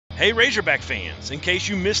Hey Razorback fans, in case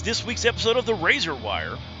you missed this week's episode of the Razor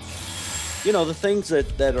Wire. You know, the things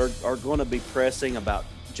that are going to be pressing about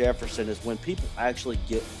Jefferson is when people actually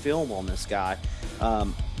get film on this guy,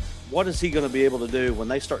 what is he going to be able to do when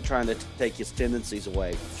they start trying to take his tendencies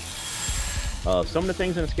away? Some of the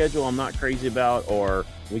things in the schedule I'm not crazy about, or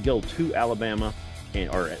we go to Alabama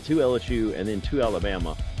or to LSU and then to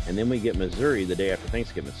Alabama, and then we get Missouri the day after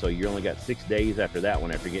Thanksgiving. So you only got 6 days after that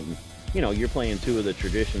one after getting, you know, you're playing two of the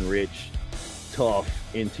tradition-rich, tough,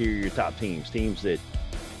 interior top teams that,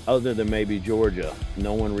 other than maybe Georgia,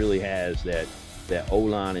 no one really has that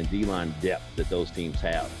O-line and D-line depth that those teams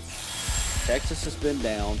have. Texas has been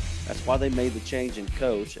down. That's why they made the change in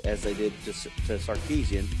coach, as they did to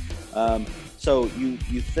Sarkisian. So you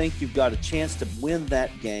think you've got a chance to win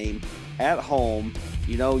that game at home.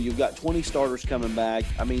 You know, you've got 20 starters coming back.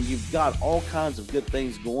 I mean, you've got all kinds of good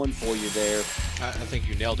things going for you there. I think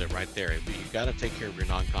you nailed it right there. You've got to take care of your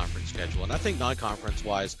non-conference schedule. And I think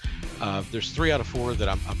non-conference-wise, there's 3 out of 4 that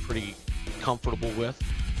I'm pretty comfortable with.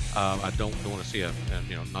 I don't want to see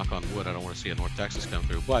knock on wood, I don't want to see a North Texas come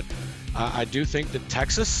through. But I do think that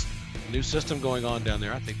Texas, new system going on down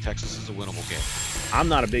there, I think Texas is a winnable game. I'm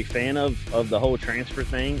not a big fan of the whole transfer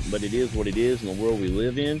thing, but it is what it is in the world we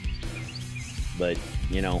live in. But,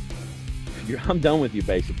 you know, I'm done with you,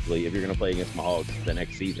 basically, if you're going to play against my Hogs the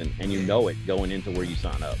next season, and you know it going into where you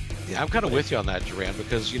sign up. Yeah, I'm kind of with you on that, Duran,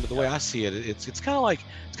 because, you know, the way I see it, it's kind of like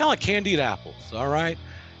candied apples, all right?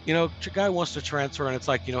 You know, a guy wants to transfer, and it's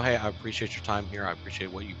like, you know, hey, I appreciate your time here. I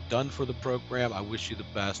appreciate what you've done for the program. I wish you the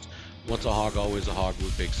best. Once a Hog, always a Hog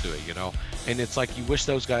with Big Suey, you know? And it's like you wish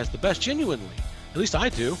those guys the best, genuinely. At least I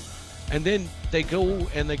do. And then they go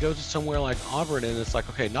to somewhere like Auburn, and it's like,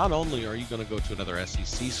 okay, not only are you going to go to another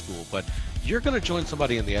SEC school, but you're going to join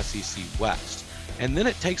somebody in the SEC West. And then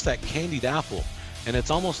it takes that candied apple, and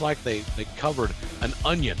it's almost like they covered an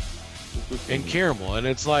onion in caramel. And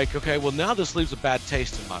it's like, okay, well, now this leaves a bad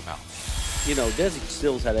taste in my mouth. You know, Desi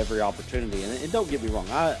Sills had every opportunity. And don't get me wrong,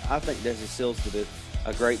 I think Desi Sills did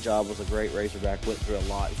a great job, was a great Razorback, went through a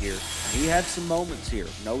lot here. He had some moments here,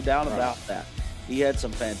 no doubt about that. He had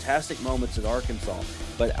some fantastic moments at Arkansas.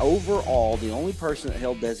 But overall, the only person that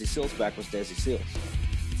held Desi Sills back was Desi Sills.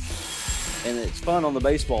 And it's fun on the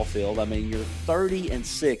baseball field. I mean, you're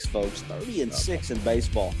 30-6, folks. 30-6 in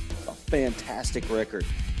baseball. It's a fantastic record.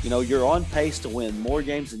 You know, you're on pace to win more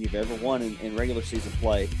games than you've ever won in regular season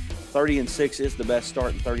play. 30-6 is the best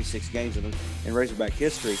start in 36 games in Razorback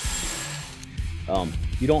history.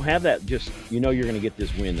 You don't have that just, you know, you're going to get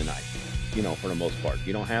this win tonight, you know, for the most part.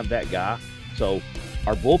 You don't have that guy. So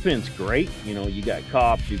our bullpen's great. You know, you got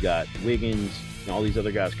Cops, you got Wiggins, and all these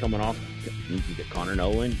other guys coming off. You got Connor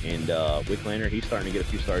Nolan and Wicklander. He's starting to get a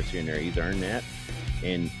few starts here and there. He's earned that.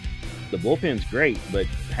 And the bullpen's great, but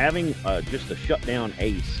having just a shutdown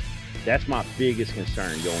ace, that's my biggest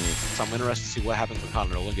concern going in. So I'm interested to see what happens when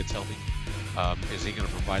Connor Nolan gets healthy. Is he going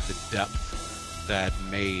to provide the depth that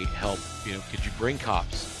may help? You know, could you bring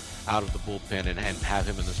Cops out of the bullpen and have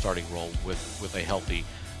him in the starting role with a healthy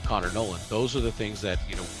Connor Nolan? Those are the things that,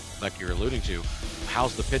 you know, like you're alluding to.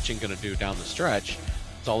 How's the pitching going to do down the stretch?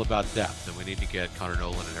 It's all about depth, and we need to get Connor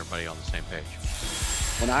Nolan and everybody on the same page.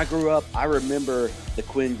 When I grew up, I remember the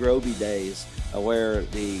Quinn Grovey days where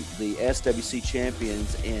the SWC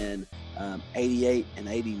champions in 88 and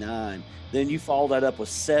 89. Then you follow that up with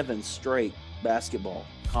 7 straight basketball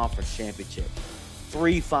conference championships,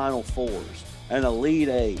 3 Final Fours, an Elite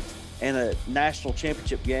Eight, and a national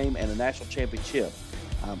championship game and a national championship,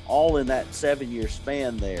 all in that 7-year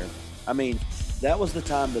span there. I mean, that was the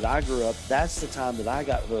time that I grew up. That's the time that I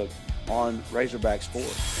got hooked on Razorback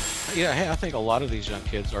sports. Yeah, hey, I think a lot of these young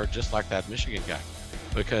kids are just like that Michigan guy,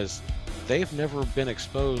 because they've never been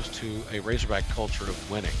exposed to a Razorback culture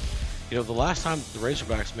of winning. You know, the last time the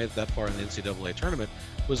Razorbacks made it that far in the NCAA tournament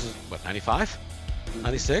was, what, 95?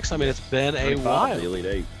 96? I mean, it's been a while. The Elite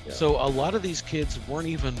Eight. Yeah. So a lot of these kids weren't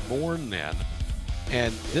even born then.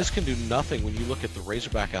 And this can do nothing when you look at the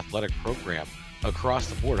Razorback athletic program across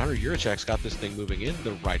the board. Hunter Yurichek's got this thing moving in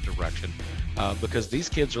the right direction because these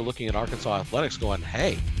kids are looking at Arkansas athletics going,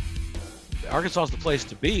 hey, Arkansas is the place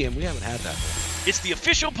to be, and we haven't had that. It's the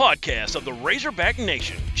official podcast of the Razorback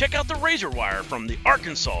Nation. Check out the Razor Wire from the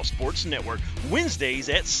Arkansas Sports Network Wednesdays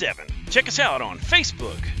at 7. Check us out on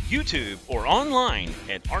Facebook, YouTube, or online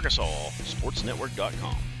at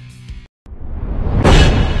arkansassportsnetwork.com.